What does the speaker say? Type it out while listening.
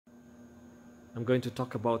I'm going to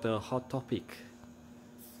talk about a hot topic: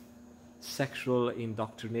 sexual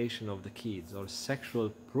indoctrination of the kids, or sexual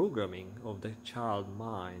programming of the child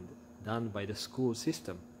mind done by the school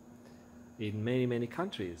system in many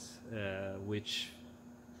countries, which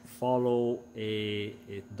follow a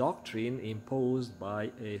doctrine imposed by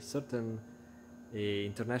a certain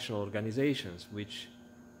international organizations, which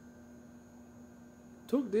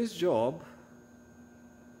took this job,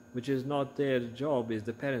 which is not their job, is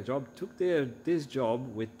the parent's job, took this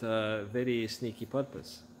job with a very sneaky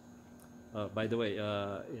purpose. By the way,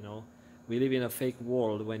 we live in a fake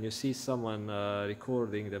world. When you see someone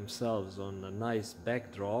recording themselves on a nice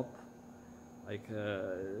backdrop, like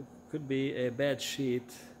could be a bad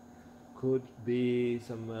sheet, could be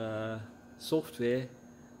some software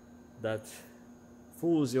that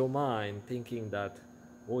fools your mind, thinking that,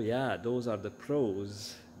 oh yeah, those are the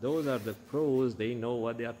pros, they know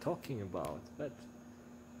what they are talking about. But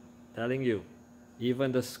telling you,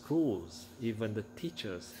 even the schools, even the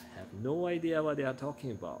teachers have no idea what they are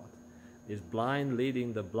talking about. It's blind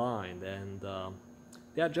leading the blind, and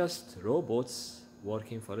they are just robots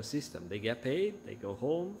working for a system. They get paid, they go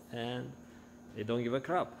home, and they don't give a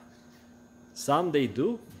crap. Some they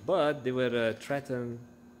do, but they were threatened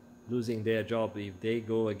losing their job if they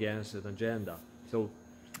go against an agenda. So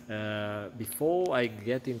before I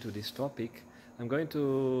get into this topic, I'm going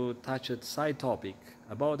to touch a side topic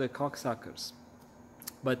about the cocksuckers,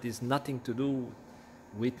 but it's nothing to do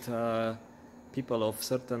with people of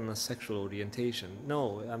certain sexual orientation.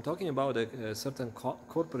 No, I'm talking about certain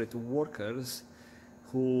corporate workers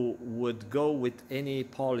who would go with any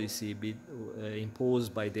policy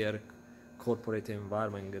imposed by their corporate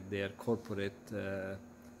environment, their corporate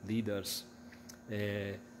leaders.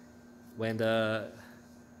 When the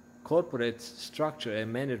corporate structure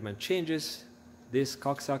and management changes, these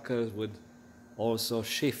cocksuckers would also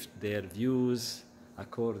shift their views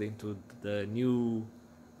according to the new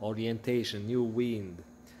orientation, new wind.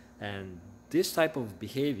 And this type of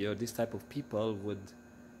behavior, this type of people would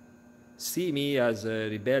see me as a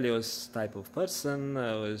rebellious type of person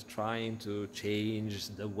who is trying to change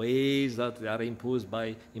the ways that are imposed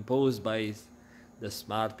by the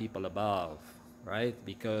smart people above, right?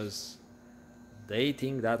 Because they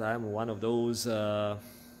think that I'm one of those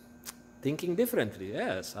thinking differently.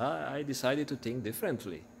 Yes, I decided to think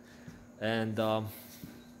differently. And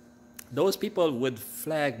those people would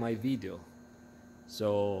flag my video.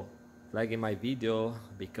 So flagging my video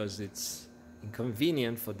because it's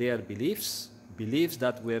inconvenient for their beliefs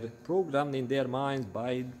that were programmed in their minds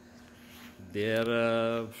by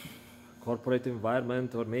their corporate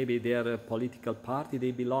environment, or maybe their political party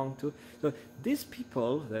they belong to. So these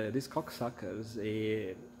people, these cocksuckers,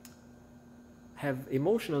 have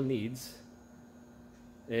emotional needs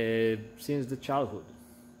since the childhood.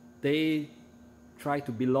 They try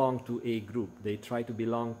to belong to a group. They try to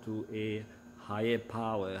belong to a higher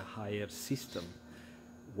power, higher system.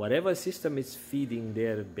 Whatever system is feeding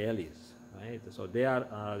their bellies, right? So they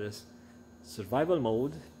are this survival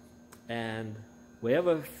mode, and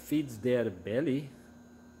whoever feeds their belly,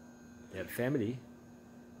 their family,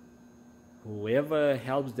 whoever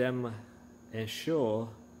helps them ensure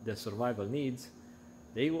their survival needs,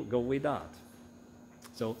 they will go with that.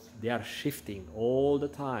 So they are shifting all the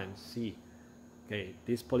time. See, okay,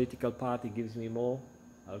 this political party gives me more,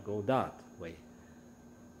 I'll go that way.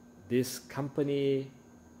 This company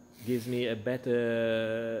gives me a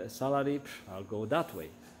better salary, I'll go that way.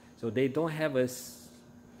 So they don't have a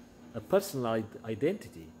personal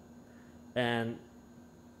identity. And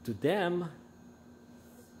to them,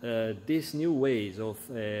 these new ways of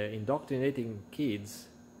indoctrinating kids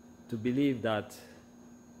to believe that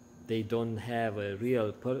they don't have a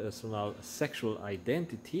real personal sexual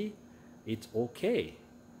identity, it's okay,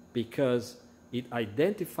 because it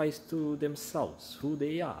identifies to themselves who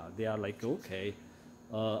they are. They are like, okay,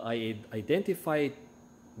 I identify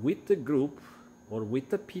with the group or with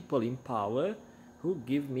the people in power who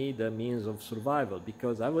give me the means of survival,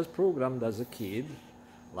 because I was programmed as a kid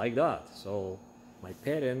like that. So my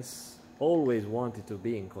parents always wanted to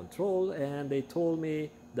be in control, and they told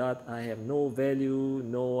me that I have no value,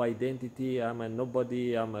 no identity, I'm a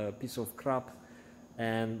nobody, I'm a piece of crap.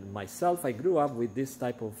 And myself, I grew up with this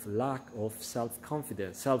type of lack of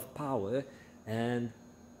self-confidence, self-power, and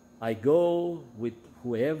I go with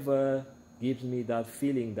whoever gives me that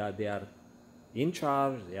feeling that they are in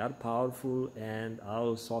charge, they are powerful, and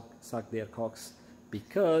I'll suck their cocks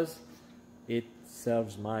because it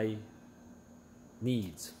serves my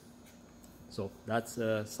needs. So that's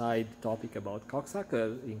a side topic about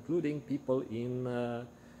cocksucker, including people in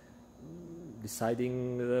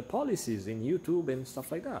deciding the policies in YouTube and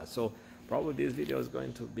stuff like that. So probably this video is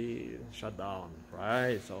going to be shut down,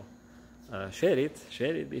 right? So share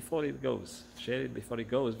it before it goes. Share it before it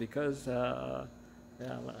goes, because yeah,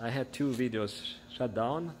 I had 2 videos shut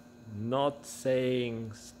down, not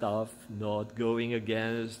saying stuff, not going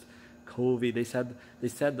against COVID. They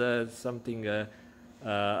said something.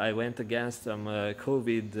 I went against some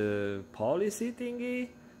COVID policy thingy,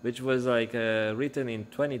 which was like written in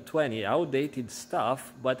 2020, outdated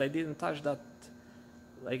stuff. But I didn't touch that.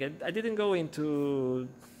 Like I didn't go into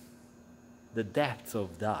the depths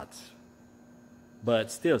of that.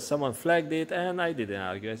 But still, someone flagged it, and I didn't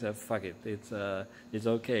argue. I said, "Fuck it, it's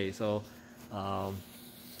okay." So I'll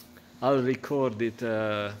record it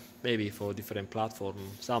maybe for different platforms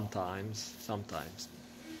sometimes.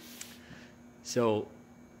 So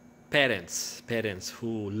parents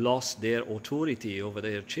who lost their authority over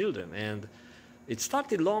their children, and it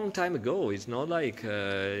started long time ago. It's not like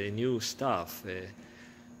new stuff.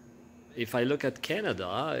 If I look at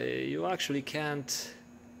Canada, you actually can't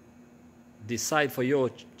decide for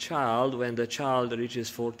your child when the child reaches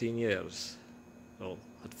 14 years. So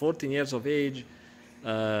at 14 years of age,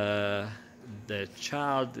 the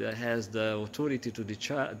child has the authority to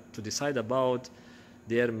decide about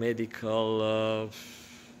their medical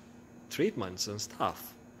treatments and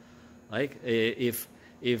stuff. Like if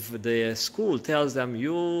the school tells them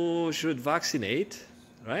you should vaccinate,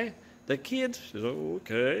 right? The kid says,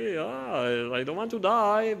 okay, I don't want to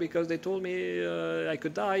die because they told me I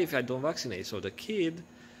could die if I don't vaccinate. So the kid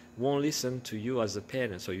won't listen to you as a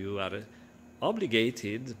parent. So you are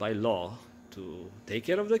obligated by law to take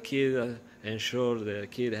care of the kid, ensure the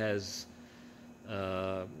kid has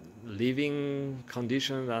living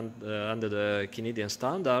conditions under the Canadian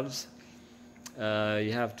standards.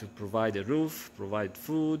 You have to provide a roof, provide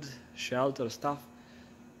food, shelter, stuff.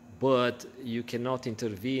 But you cannot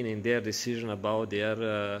intervene in their decision about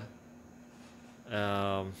their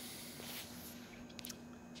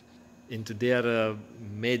into their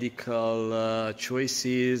medical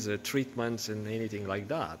choices, treatments, and anything like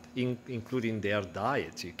that, including their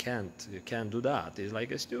diet. You can't do that. It's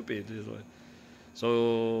like a stupid.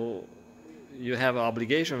 So you have an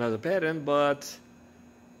obligation as a parent, but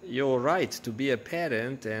your right to be a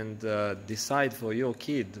parent and decide for your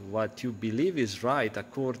kid what you believe is right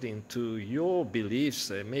according to your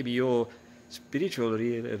beliefs, maybe your spiritual,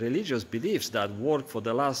 religious beliefs that work for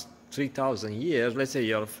the last 3,000 years. Let's say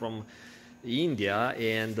you're from India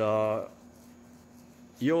and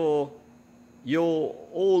your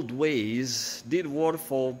old ways did work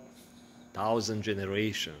for 1,000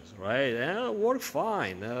 generations, right? And work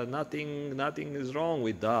fine. Nothing is wrong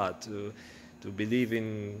with that. To believe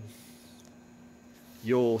in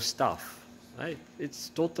your stuff, right? It's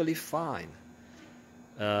totally fine.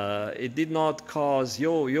 It did not cause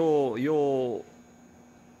your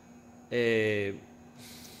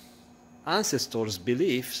ancestors'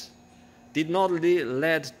 beliefs did not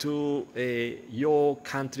lead to your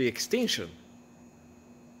country extinction.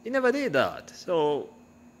 It never did that. So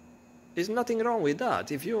there's nothing wrong with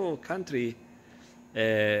that. If your country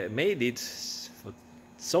made it for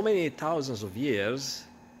so many thousands of years,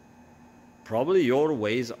 probably your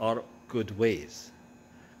ways are good ways.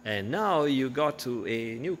 And now you got to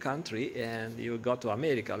a new country and you got to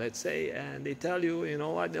America, let's say, and they tell you, you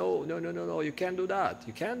know what, no, you can't do that.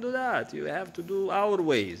 You can't do that. You have to do our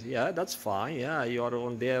ways. Yeah, that's fine. Yeah, you're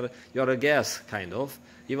on there. You're a guest, kind of.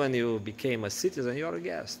 Even you became a citizen, you're a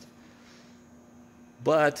guest.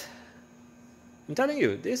 But I'm telling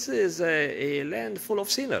you, this is a land full of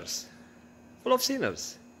sinners. Full of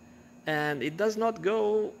sinners, and it does not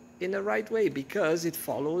go in the right way because it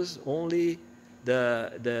follows only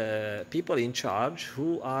the people in charge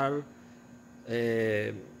who are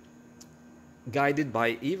guided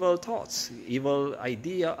by evil thoughts, evil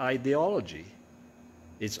ideology.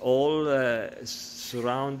 It's all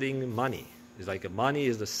surrounding money. It's like money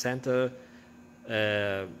is the center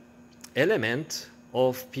element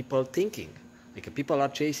of people thinking. Like people are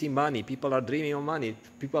chasing money, people are dreaming of money,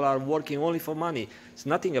 people are working only for money. It's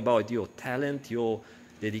nothing about your talent, your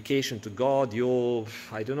dedication to God, your,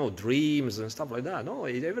 I don't know, dreams and stuff like that. No,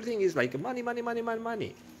 everything is like money.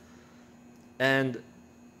 And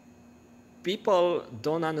people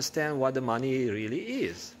don't understand what the money really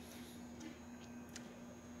is.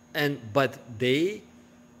 But they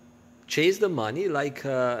chase the money like,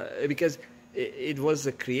 because it was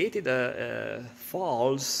created a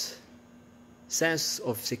false sense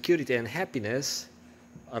of security and happiness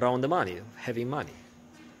around the money, having money.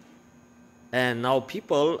 And now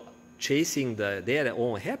people chasing their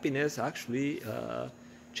own happiness actually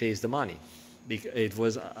chase the money. It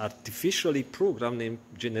was artificially programmed in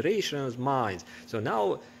generations' minds. So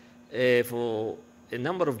now for a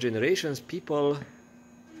number of generations, people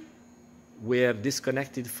were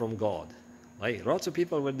disconnected from God. Right? Lots of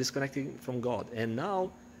people were disconnected from God. And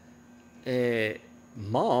now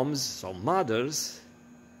moms or mothers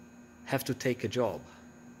have to take a job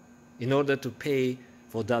in order to pay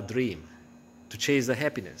for that dream, to chase the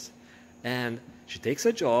happiness. And she takes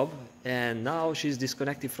a job, and now she's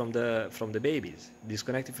disconnected from the babies,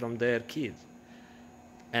 disconnected from their kids.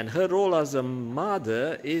 And her role as a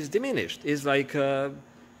mother is diminished. It's like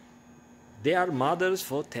they are mothers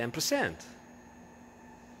for 10%.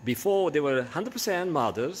 Before, they were 100%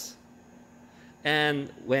 mothers, and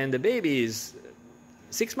when the baby is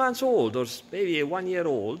 6 months old or maybe 1 year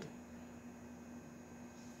old,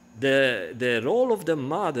 the role of the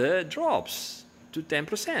mother drops to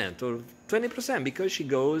 10% or 20% because she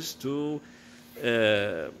goes to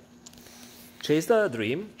chase the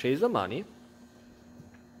dream, chase the money,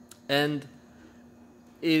 and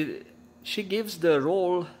she gives the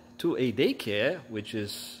role to a daycare, which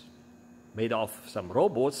is made of some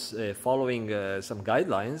robots following some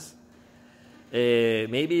guidelines.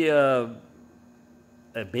 Maybe a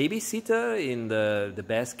babysitter in the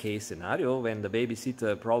best case scenario, when the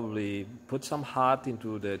babysitter probably put some heart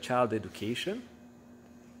into the child education.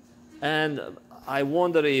 And I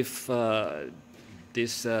wonder if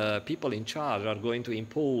these people in charge are going to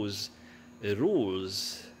impose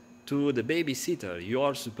rules to the babysitter. You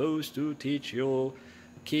are supposed to teach your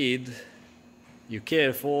kid, you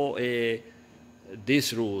care for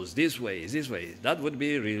these rules, these ways, this way. That would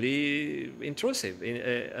be really intrusive,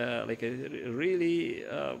 like a really,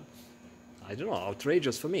 I don't know,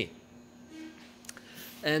 outrageous for me.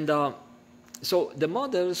 And so the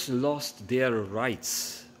mothers lost their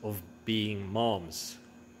rights of being moms,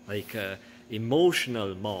 like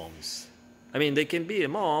emotional moms. I mean, they can be a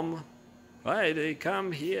mom, right? They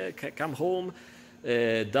come here, come home,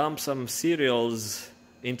 dump some cereals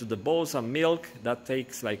into the bowl, some milk, that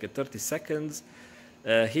takes like 30 seconds,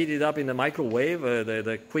 heat it up in the microwave,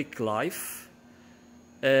 the quick life.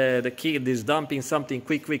 The kid is dumping something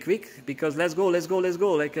quick, because let's go,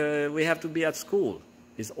 like we have to be at school.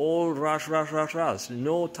 It's all rush,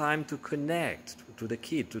 no time to connect to the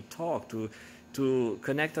kid, to talk, to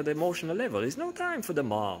connect at the emotional level. There's no time for the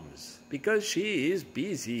moms, because she is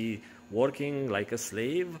busy working like a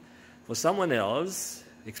slave for someone else,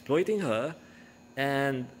 exploiting her,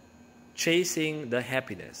 and chasing the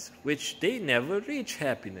happiness, which they never reach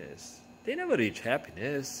happiness. They never reach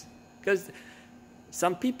happiness, because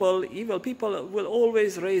some people, evil people, will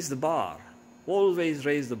always raise the bar,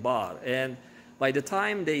 and by the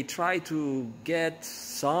time they try to get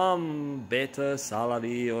some better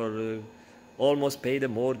salary or almost pay the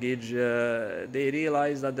mortgage, they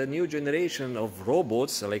realize that the new generation of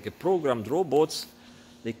robots, like programmed robots,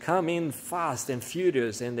 they come in fast and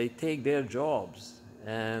furious, and they take their jobs.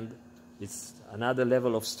 And it's another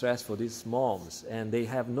level of stress for these moms. And they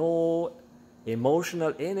have no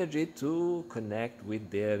emotional energy to connect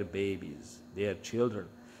with their babies, their children.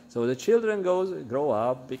 So the children grow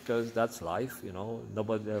up, because that's life, you know.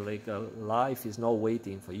 Nobody, life is not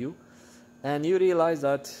waiting for you. And you realize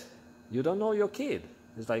that you don't know your kid.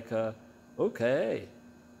 It's like, okay,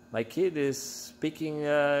 my kid is speaking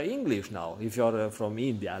English now. If you're from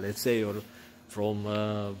India, let's say, or from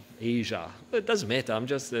Asia, it doesn't matter. I'm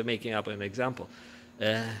just making up an example.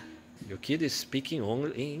 Your kid is speaking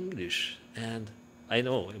only English, and I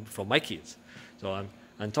know from my kids. So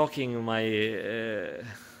I'm talking my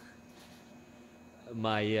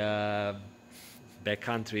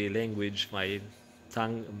backcountry language, my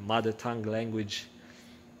mother tongue language,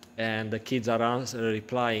 and the kids are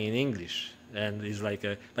replying in English. And it's like,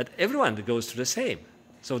 but everyone goes through the same.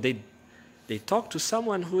 So they talk to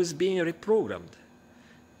someone who is being reprogrammed.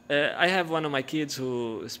 I have one of my kids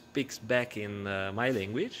who speaks back in my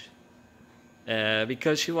language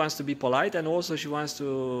because she wants to be polite, and also she wants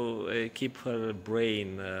to keep her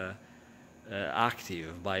brain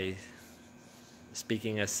active by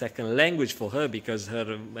speaking a second language for her, because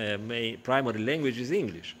her primary language is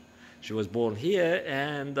English. She was born here,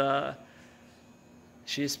 and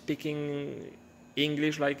she's speaking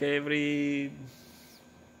English like every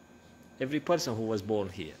person who was born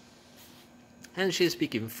here. And she's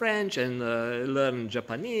speaking French and learn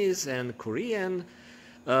Japanese and Korean.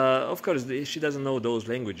 Of course, she doesn't know those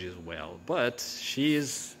languages well, but she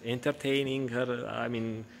is entertaining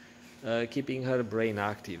her, keeping her brain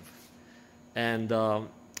active. And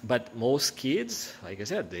but most kids, like I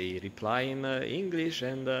said, they reply in English,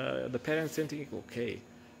 and the parents think, okay,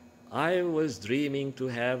 I was dreaming to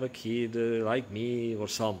have a kid like me or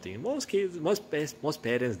something. Most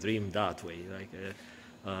parents dream that way, like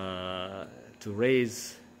to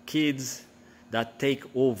raise kids that take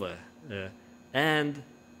over and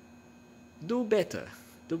do better,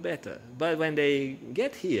 do better. But when they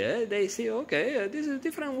get here, they see, okay, this is a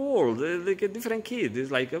different world, like a different kid.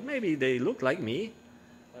 It's like maybe they look like me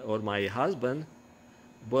or my husband,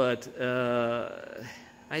 but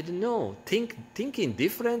I don't know, thinking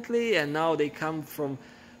differently, and now they come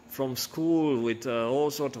from school with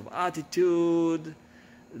all sort of attitude.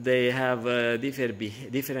 They have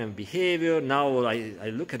different behavior. Now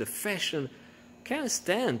I look at the fashion. Can't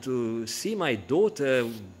stand to see my daughter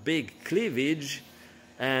big cleavage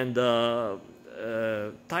and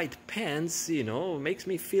tight pants. You know, makes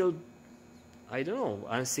me feel, I don't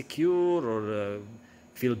know, insecure or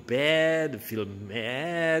feel bad, feel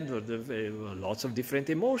mad, or lots of different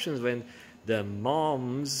emotions when the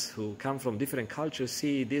moms who come from different cultures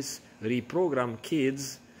see these reprogrammed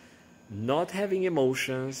kids not having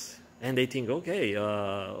emotions, and they think, okay,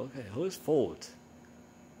 whose fault?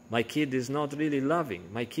 My kid is not really loving.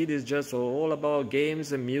 My kid is just all about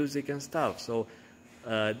games and music and stuff. So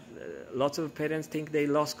lots of parents think they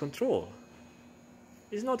lost control.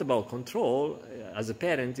 It's not about control. As a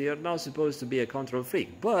parent, you're not supposed to be a control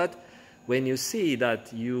freak. But when you see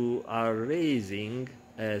that you are raising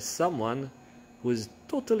someone who's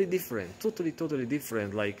totally different, totally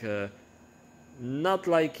different, like not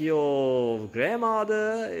like your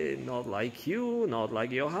grandmother, not like you, not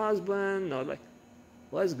like your husband, not like,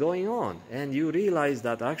 what's going on? And you realize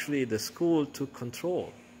that actually the school took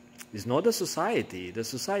control. It's not the society. The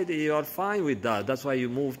society, you are fine with that. That's why you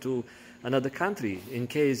move to another country, in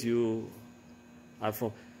case you are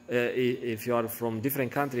from, if you are from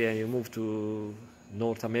different country and you move to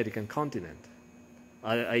North American continent.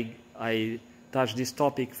 I touched this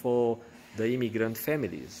topic for the immigrant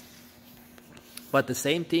families. But the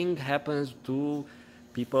same thing happens to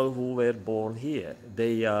people who were born here.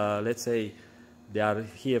 They, let's say, they are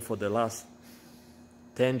here for the last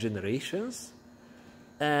 10 generations,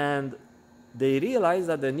 and they realize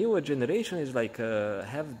that the newer generation is like,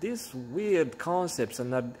 have these weird concepts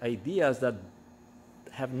and ideas that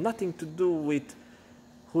have nothing to do with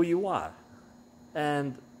who you are.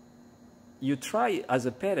 And you try, as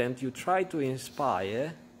a parent, you try to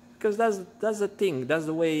inspire, because that's the thing, that's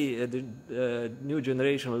the way the new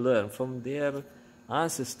generation learn from their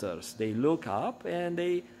ancestors. They look up and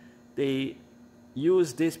they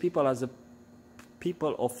use these people as a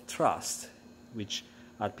people of trust, which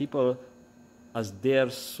are people as their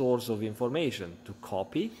source of information to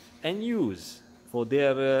copy and use for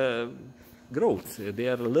their growth,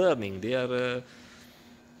 their learning, their,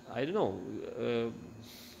 I don't know,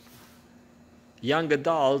 young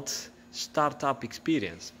adult startup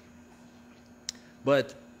experience.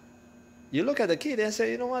 But you look at the kid and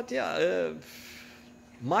say, you know what, yeah,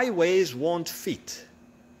 my ways won't fit.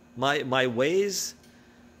 My ways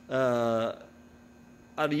are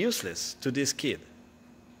useless to this kid.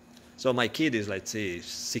 So my kid is, let's say,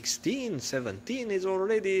 16, 17, is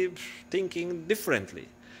already thinking differently.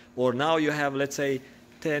 Or now you have, let's say,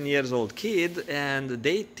 10 years old kid, and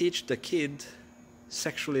they teach the kid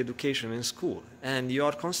sexual education in school. And you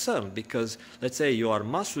are concerned because, let's say, you are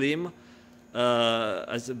Muslim,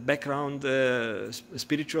 as a background,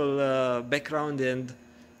 spiritual background, and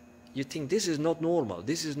you think this is not normal,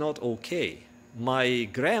 this is not okay. My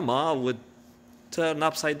grandma would turn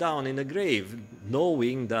upside down in a grave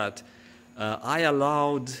knowing that I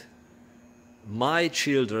allowed my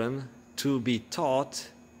children to be taught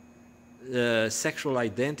sexual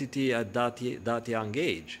identity at that young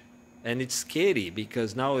age. And it's scary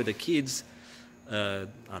because now the kids are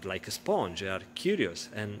like a sponge, they are curious,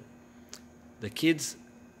 and the kids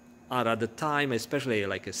are at the time, especially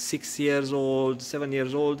like a 6 years old, 7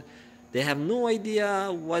 years old, they have no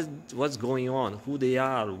idea what's going on, who they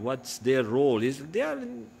are, what's their role is. They are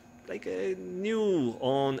like a new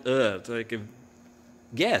on earth, like a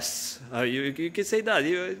guests. You can say that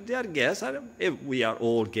they are guests. We are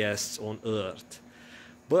all guests on earth,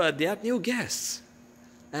 but they are new guests,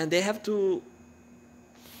 and they have to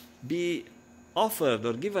be offered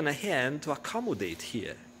or given a hand to accommodate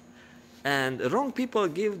here. And wrong people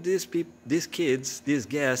give these kids, these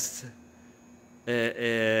guests,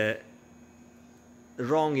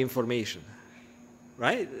 wrong information,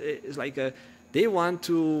 right? It's like they want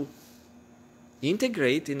to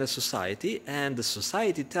integrate in a society, and the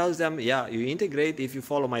society tells them, yeah, you integrate if you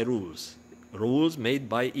follow my rules, rules made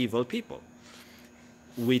by evil people,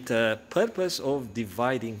 with a purpose of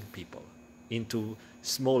dividing people into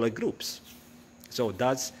smaller groups. So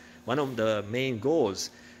that's one of the main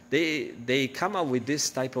goals. They come up with this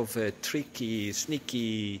type of tricky,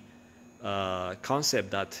 sneaky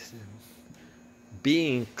concept that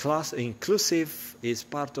being inclusive is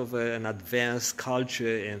part of an advanced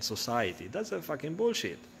culture and society. That's a fucking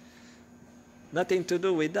bullshit. Nothing to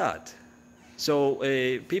do with that. So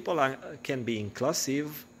people can be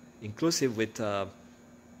inclusive with,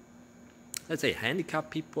 let's say,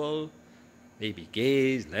 handicapped people, maybe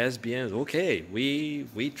gays, lesbians. Okay,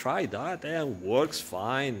 we tried that and works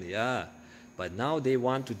fine, yeah. But now they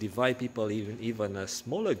want to divide people even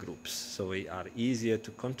smaller groups, so they are easier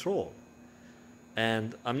to control.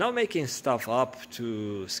 And I'm not making stuff up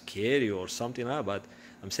to scare you or something like that, but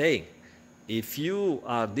I'm saying, if you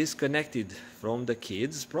are disconnected from the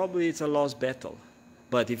kids, probably it's a lost battle.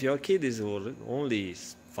 But if your kid is only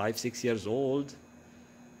 5-6 years old,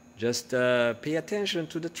 just pay attention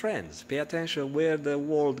to the trends, pay attention where the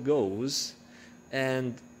world goes,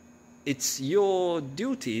 and it's your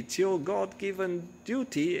duty, it's your God-given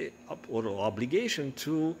duty or obligation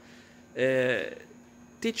to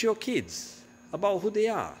teach your kids about who they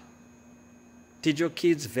are. Teach your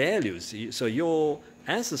kids values. So your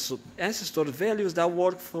ancestor values that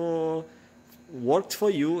worked for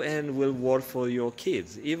you and will work for your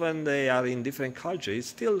kids. Even they are in different cultures,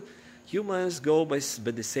 still humans go by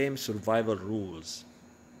the same survival rules,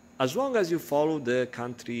 as long as you follow the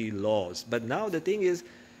country laws. But now the thing is,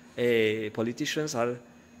 politicians are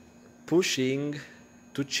pushing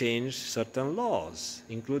to change certain laws,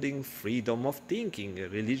 including freedom of thinking,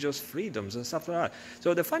 religious freedoms, and stuff like that.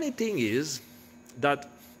 So the funny thing is that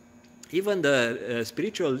even the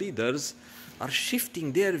spiritual leaders are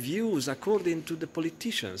shifting their views according to the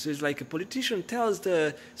politicians. It's like a politician tells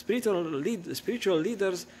the spiritual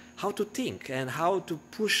leaders how to think and how to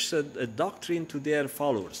push a doctrine to their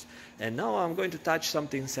followers. And now I'm going to touch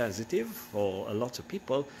something sensitive for a lot of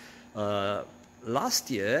people.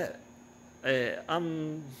 Last year,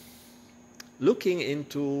 I'm looking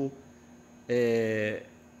into a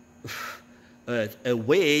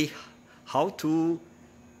way how to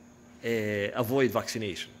avoid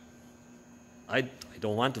vaccination. I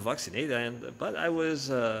don't want to vaccinate, but I was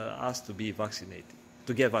asked to be vaccinated,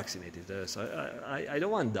 to get vaccinated. So I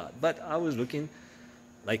don't want that. But I was looking,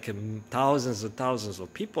 like thousands and thousands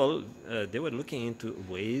of people, they were looking into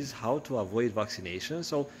ways how to avoid vaccination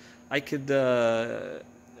so I could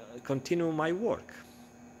continue my work.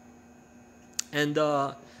 And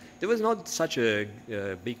there was not such a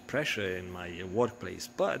big pressure in my workplace,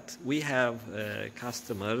 but we have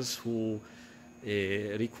customers who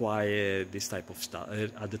require this type of stuff.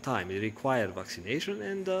 At the time, they require vaccination,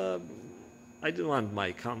 and I didn't want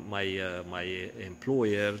my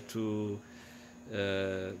employer to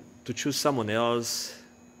choose someone else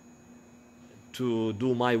to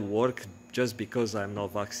do my work just because I'm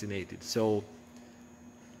not vaccinated. So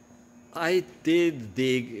I did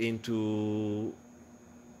dig into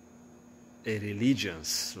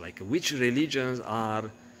religions, like which religions are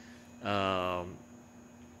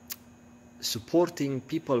supporting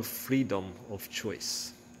people's freedom of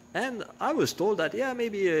choice. And I was told that, yeah,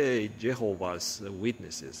 maybe Jehovah's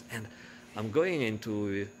Witnesses. And I'm going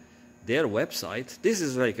into their website. This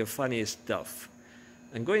is like a funny stuff.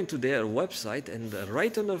 I'm going to their website, and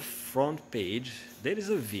right on the front page, there is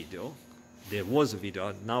a video. There was a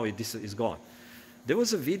video, now this is gone. There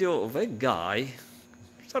was a video of a guy,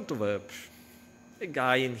 sort of a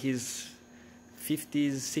guy in his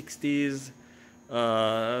 50s, 60s,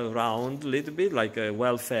 round, a little bit, like a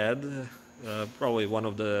well-fed, probably one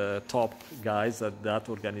of the top guys at that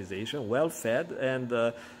organization, well-fed,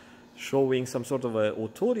 and showing some sort of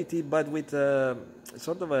authority, but with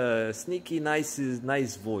sort of a sneaky,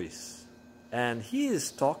 nice voice. And he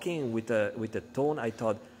is talking with a tone. I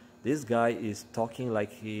thought, this guy is talking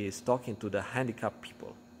like he is talking to the handicapped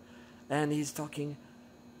people. And he's talking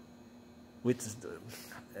with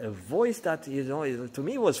a voice that, you know, to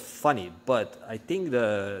me was funny, but I think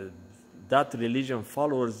that religion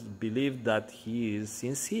followers believe that he is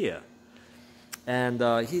sincere.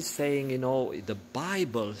 And he's saying, you know, the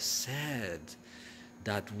Bible said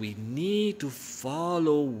that we need to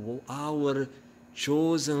follow our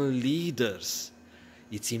chosen leaders.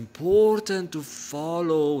 It's important to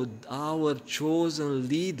follow our chosen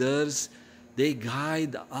leaders. They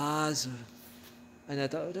guide us. And I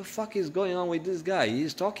thought, what the fuck is going on with this guy?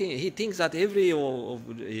 He's talking, he thinks that every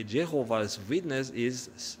Jehovah's Witness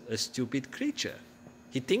is a stupid creature.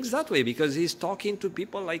 He thinks that way because he's talking to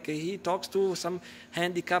people like he talks to some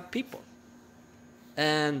handicapped people.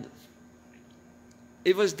 And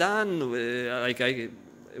it was done, it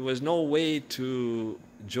was no way to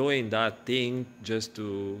join that thing just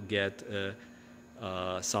to get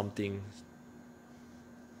something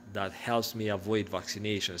that helps me avoid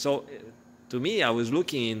vaccination. So to me, I was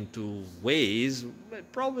looking into ways,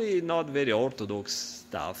 but probably not very orthodox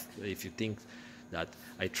stuff, if you think that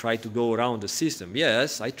I tried to go around the system.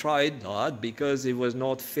 Yes, I tried that because it was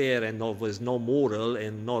not fair and was not moral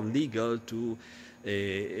and not legal to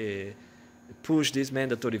push this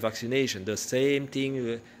mandatory vaccination. The same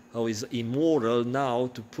thing how it's immoral now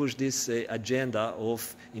to push this agenda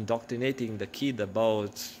of indoctrinating the kid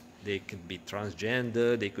about they could be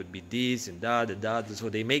transgender, they could be this and that and that. So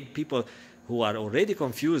they make people who are already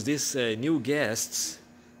confused, these new guests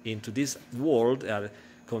into this world are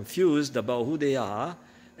confused about who they are,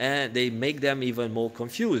 and they make them even more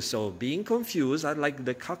confused. So being confused are like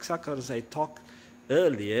the cocksuckers I talked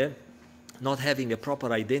earlier, not having a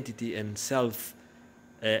proper identity and self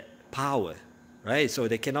power, right? So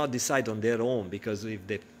they cannot decide on their own, because if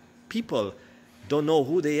the people don't know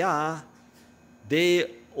who they are,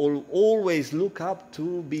 they always look up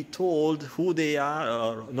to be told who they are,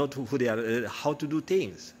 or not who they are, how to do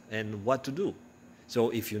things and what to do.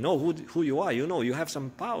 So if you know who you are, you know you have some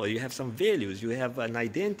power, you have some values, you have an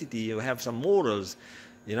identity, you have some morals,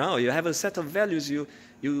 you know, you have a set of values you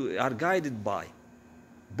are guided by.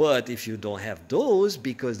 But if you don't have those,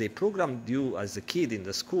 because they programmed you as a kid in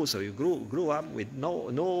the school, so you grew up with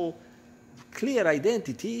no clear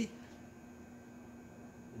identity,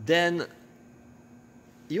 then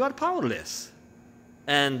you are powerless.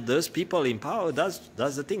 And those people in power, that's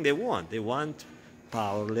the thing they want. They want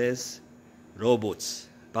powerless robots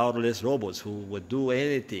who would do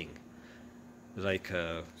anything, like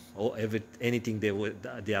anything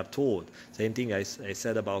they are told. Same thing I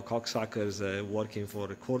said about cocksuckers working for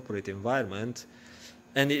a corporate environment.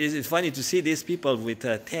 And it's funny to see these people with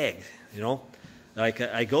a tag, you know. Like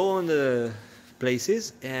I go on the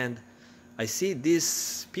places and I see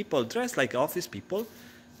these people dressed like office people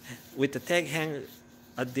with a tag hang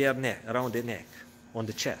at their neck, around their neck, on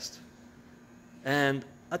the chest. And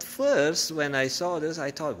at first, when I saw this,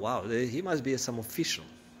 I thought, wow, he must be some official.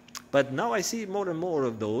 But now I see more and more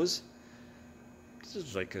of those. This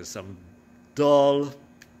is like some dull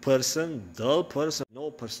person, no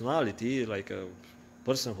personality, like a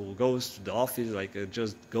person who goes to the office, like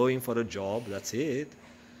just going for a job, that's it.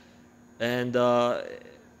 And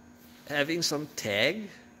having some tag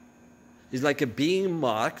is like being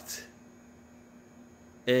marked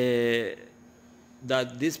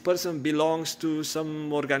that this person belongs to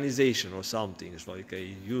some organization or something. It's like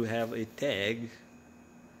you have a tag,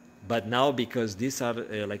 but now because these are,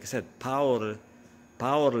 like I said,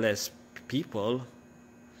 powerless people,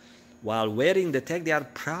 while wearing the tag, they are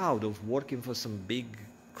proud of working for some big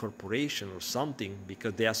corporation or something,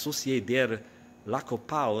 because they associate their lack of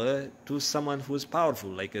power to someone who is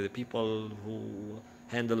powerful, like the people who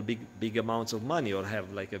handle big amounts of money or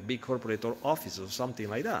have like a big corporate or office or something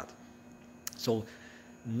like that. So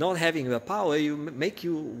not having the power make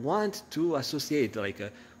you want to associate, like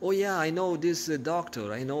oh yeah, I know this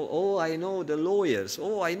doctor, I know the lawyers,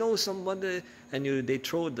 I know somebody, and they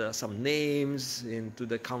throw some names into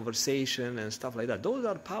the conversation and stuff like that. Those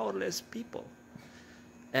are powerless people.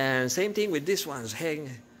 And same thing with this ones.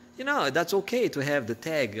 You know, that's okay to have the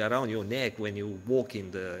tag around your neck when you walk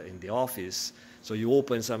in the office. So you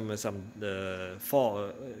open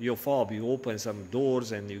your fob, you open some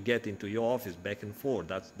doors and you get into your office back and forth.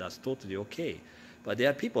 That's totally okay. But there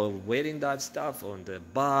are people wearing that stuff on the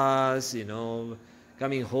bus, you know,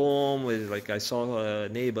 coming home with, like I saw a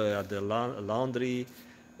neighbor at the laundry,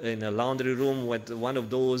 in a laundry room with one of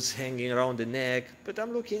those hanging around the neck. But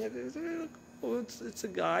I'm looking at it, it's a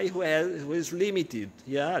guy who is limited.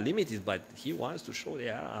 Yeah, limited, but he wants to show,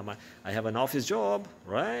 I have an office job,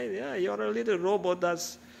 right? Yeah, you're a little robot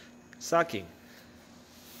that's sucking.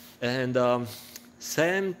 And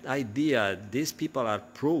same idea, these people are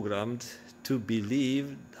programmed to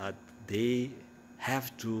believe that they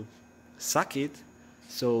have to suck it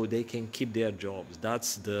so they can keep their jobs.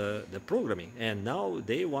 That's the programming. And now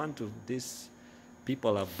they want to, these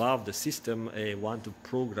people above the system want to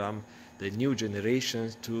program the new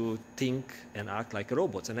generations to think and act like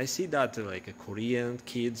robots. And I see that like Korean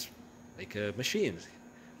kids, like machines.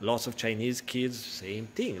 Lots of Chinese kids, same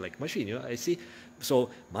thing, like machine. You know, I see.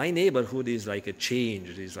 So my neighborhood is like a change.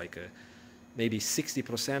 It is like maybe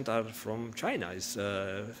 60% are from China. It's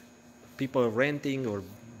people renting, or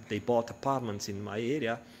they bought apartments in my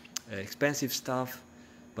area, expensive stuff.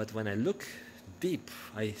 But when I look deep,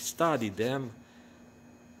 I study them.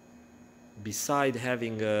 Beside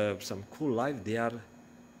having some cool life, they are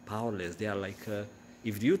powerless. They are like,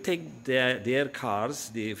 if you take their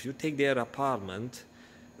cars, if you take their apartment,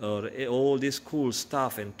 or all this cool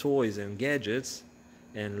stuff and toys and gadgets,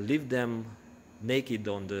 and leave them naked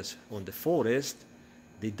on the forest,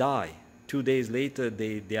 they die 2 days later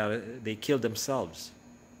they kill themselves.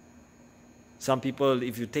 Some people,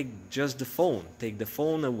 if you take the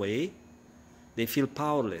phone away, they feel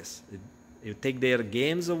powerless. You take their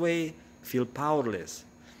games away, feel powerless.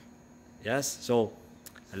 Yes, so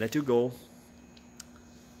I let you go.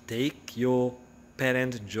 Take your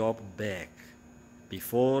parent job back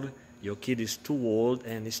before your kid is too old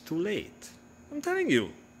and it's too late. I'm telling you,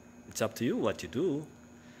 it's up to you what you do,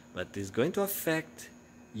 but it's going to affect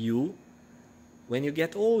you when you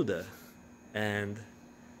get older, and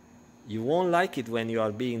you won't like it when you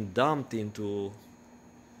are being dumped into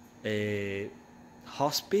a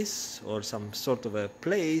hospice or some sort of a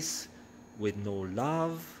place with no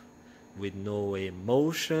love, with no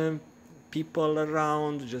emotion, people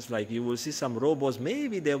around. Just like you will see some robots,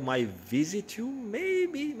 maybe they might visit you,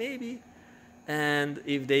 maybe. And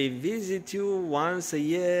if they visit you once a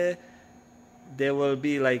year, there will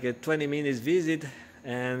be like a 20 minutes visit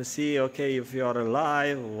and see, okay, if you are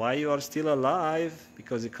alive, why you are still alive,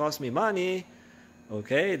 because it costs me money.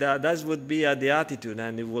 Okay, that would be the attitude,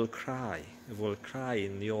 and it will cry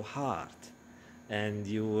in your heart, and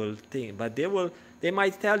you will think, but they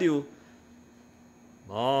might tell you,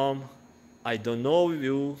 Mom, I don't know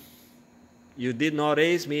you, you did not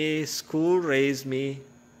raise me, school raised me,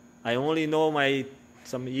 I only know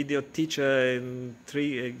some idiot teacher in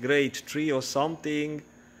grade 3 or something.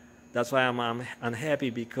 That's why I'm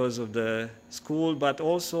unhappy because of the school, but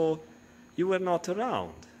also you were not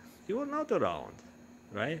around. You were not around,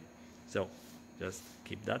 right? So just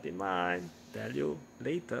keep that in mind. Tell you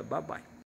later. Bye-bye.